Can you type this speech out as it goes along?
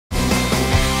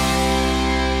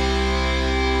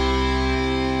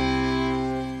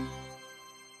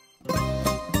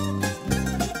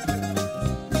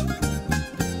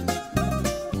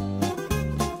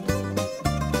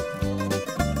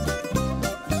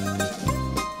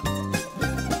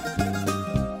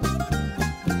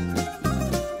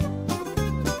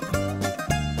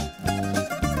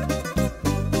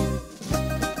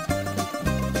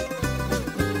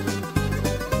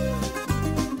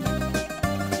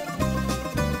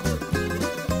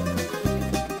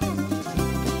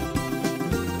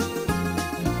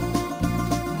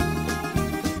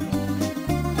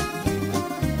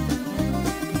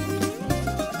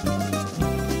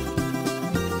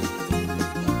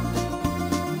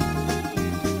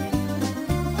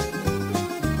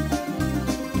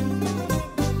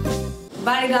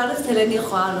Բարի Գալուստ Հելենի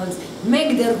Խոհանոց,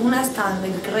 մենք դեռ Հունաստանում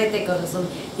ենք կրետ եք ըրզում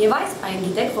և այս պայն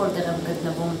գիտեք որտեղ եմ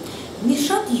գտնվում։ Մի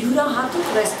շատ յուրահատուկ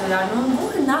ռեստորանում,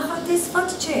 որը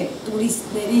նախատեսված չէ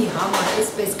տուրիստների համար,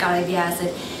 այսպես կարելի է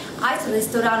ասել։ Այս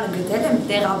ռեստորանը գտել եմ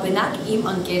տեղաբնակ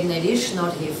իմ ընկերների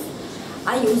շնորհիվ։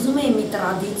 Այ ուզում եմ մի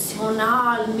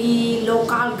տրադիցիոնալ, մի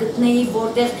լոկալ գտնեի,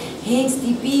 որտեղ հենց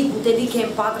տիպի ուտելիք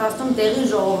են պատրաստում տեղի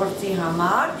ժողովրդի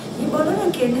համար։ Իմ բոլոր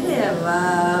ընկերները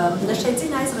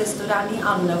նշեցին այս ռեստորանի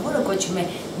անունը, որը կոչվում է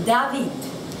Դավիթ։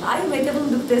 Այո, հետևում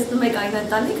դուք տեսնում եք այն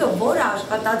ընտանիքը, որը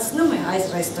աշխատացնում է այս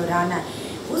ռեստորանը։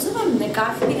 Ուզում եմ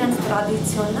նկարել իրենց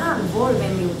տրադիցիոնալ որևէ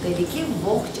մի ուտելիքի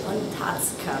ողջ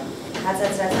ընթացքը։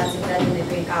 Հացածրացածի վրա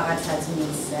դնենք աղացած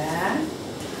միսը,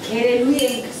 քերելու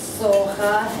ենք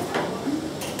սոխը,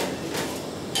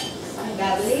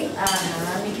 գարլիկ,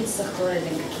 մի քիչ սխտորել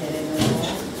ենք քերելու։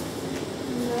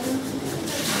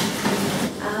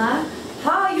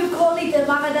 How you call it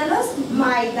Magadanos?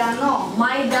 Maidano.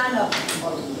 Maidano.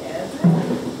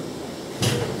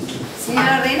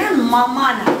 Signora Reina,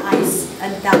 mamana այս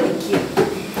ընտանիքի։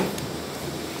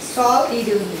 Salt.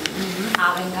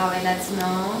 Աղենք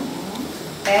ավելացնում։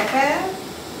 Pepper.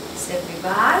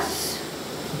 Սեպիվար։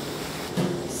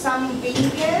 Some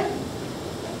vinegar.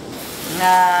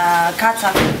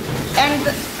 Ketchup. And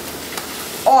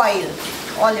oil.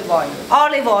 Olive oil.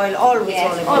 Olive oil, always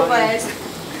Yes, olive oil. always.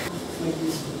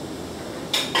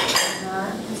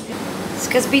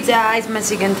 Սկզբից այս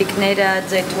մսի գնդիկները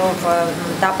ձեթով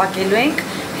տապակելու ենք,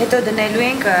 հետո դնելու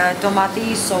ենք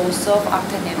տոմատի սոուսով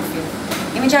արդեն ներուվի։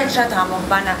 Իմիջ այդ շատ համով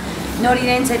բանա, նոր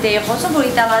իրենց հետ էի խոսում, որ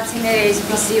իտալացիները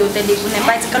այսպիսի ուտելիք ունեն,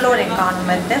 բայց կլոր են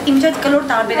կանում այդտեղ, իմիջ այդ կլոր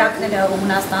տարբերակները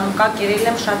Հունաստանում կա, կերել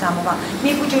եմ շատ համով։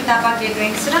 Մի փուչուր տապակելու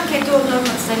ենք սրանք, հետո նոր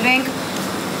մտցնելու ենք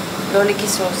լոլիկի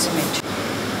սոուսի մեջ։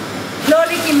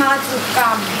 Լոլիկի մածուկ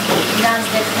կամ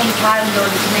իրանց դեպքում թարմ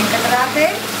լոլիկն են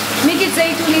կտրատել, մի քիչ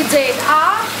զեյթունի ձեյթ,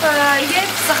 աղ և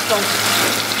սխտող։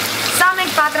 Սա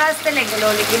մենք պատրաստել ենք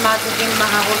լոլիկի մածուկին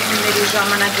հաղորդումների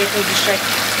ժամանակ, եթե հիշեք։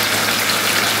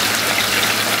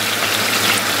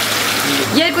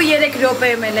 2-3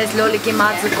 րոպեում էլ ես լոլիկի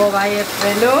մածուկով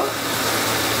այրվելու։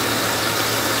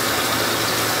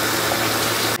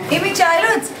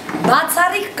 Իմիջայլոց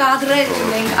բացառիկ կադրեր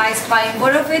ունենք այս պահին,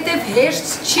 որովհետև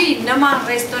հեշտ չի նման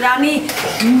ռեստորանի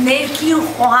ներքին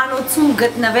խոհանոցում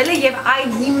գտնվելը և այն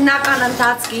հիմնական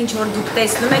ընթացքը, ինչ որ դուք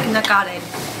տեսնում եք, նկարել։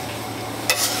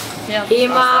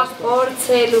 Հիմա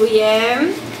փորձելու եմ,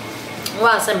 ու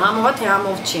ասեմ համով թե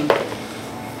համով չի։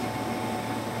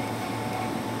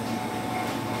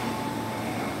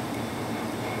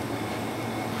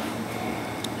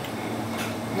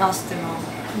 Նաստիմա։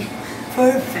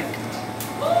 Perfect.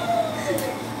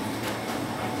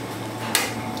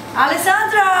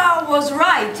 Alessandra was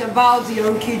right about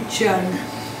your kitchen.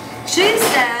 She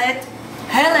said,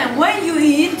 Helen, when you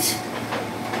eat,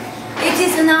 it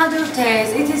is another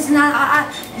taste. It is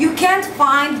not. You can't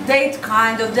find that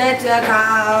kind of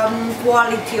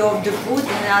quality of the food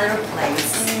in another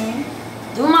place.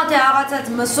 Դումատե աղացած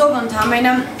մսով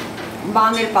ընդամենը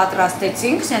բաներ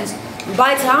պատրաստեցինք, sense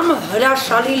բայց համը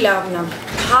հրաշալի լավն է,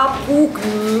 փափուկ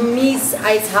միս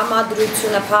այս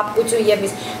համադրությունը, փափկություն և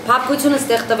միս, փափկությունը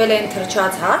ստեղ տվել են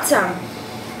թրջած հացը,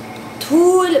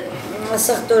 թույլ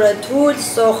սխտորը, թույլ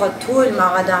սոխը, թույլ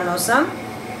մաղադանոսը,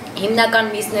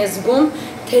 հիմնական միսն է զգում,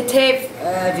 թեթև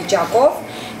վիճակով,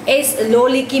 այս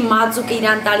լոլիկի մածուկ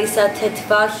իրան տալիս է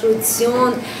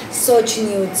թեթվաշություն,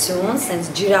 սոչնիություն,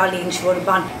 սենց ջրալի ինչ-որ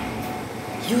բան,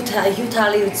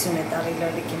 հյութալիություն է տալի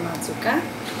լոլիկի մածուկը,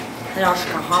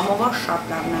 հրաշքա, համովա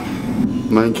շատ լավն է։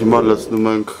 Մենք հիմա լցնում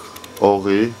ենք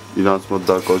օղի, իրանց մոտ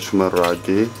դա կոչվում է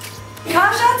ռագի։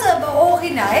 Քաշածը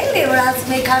օղին է, էլի, որ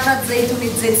ասում եք քաշած զեյթունի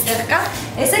ձեստեղ կա,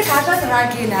 ես է քաշած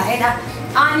ռագին է, հենա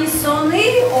անիսոնի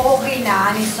օղին է,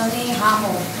 անիսոնի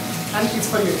համով։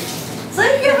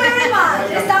 Thank you very much,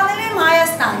 ես տանել եմ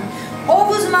Հայաստան,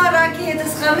 ով ուզում է ռագի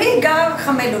հետս խմի, գա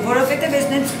խմելու, որովհետև ես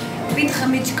նենց պիտ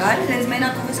խմիչ կար, ես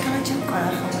մենակով ես կղա չեմ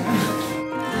կարա խմել։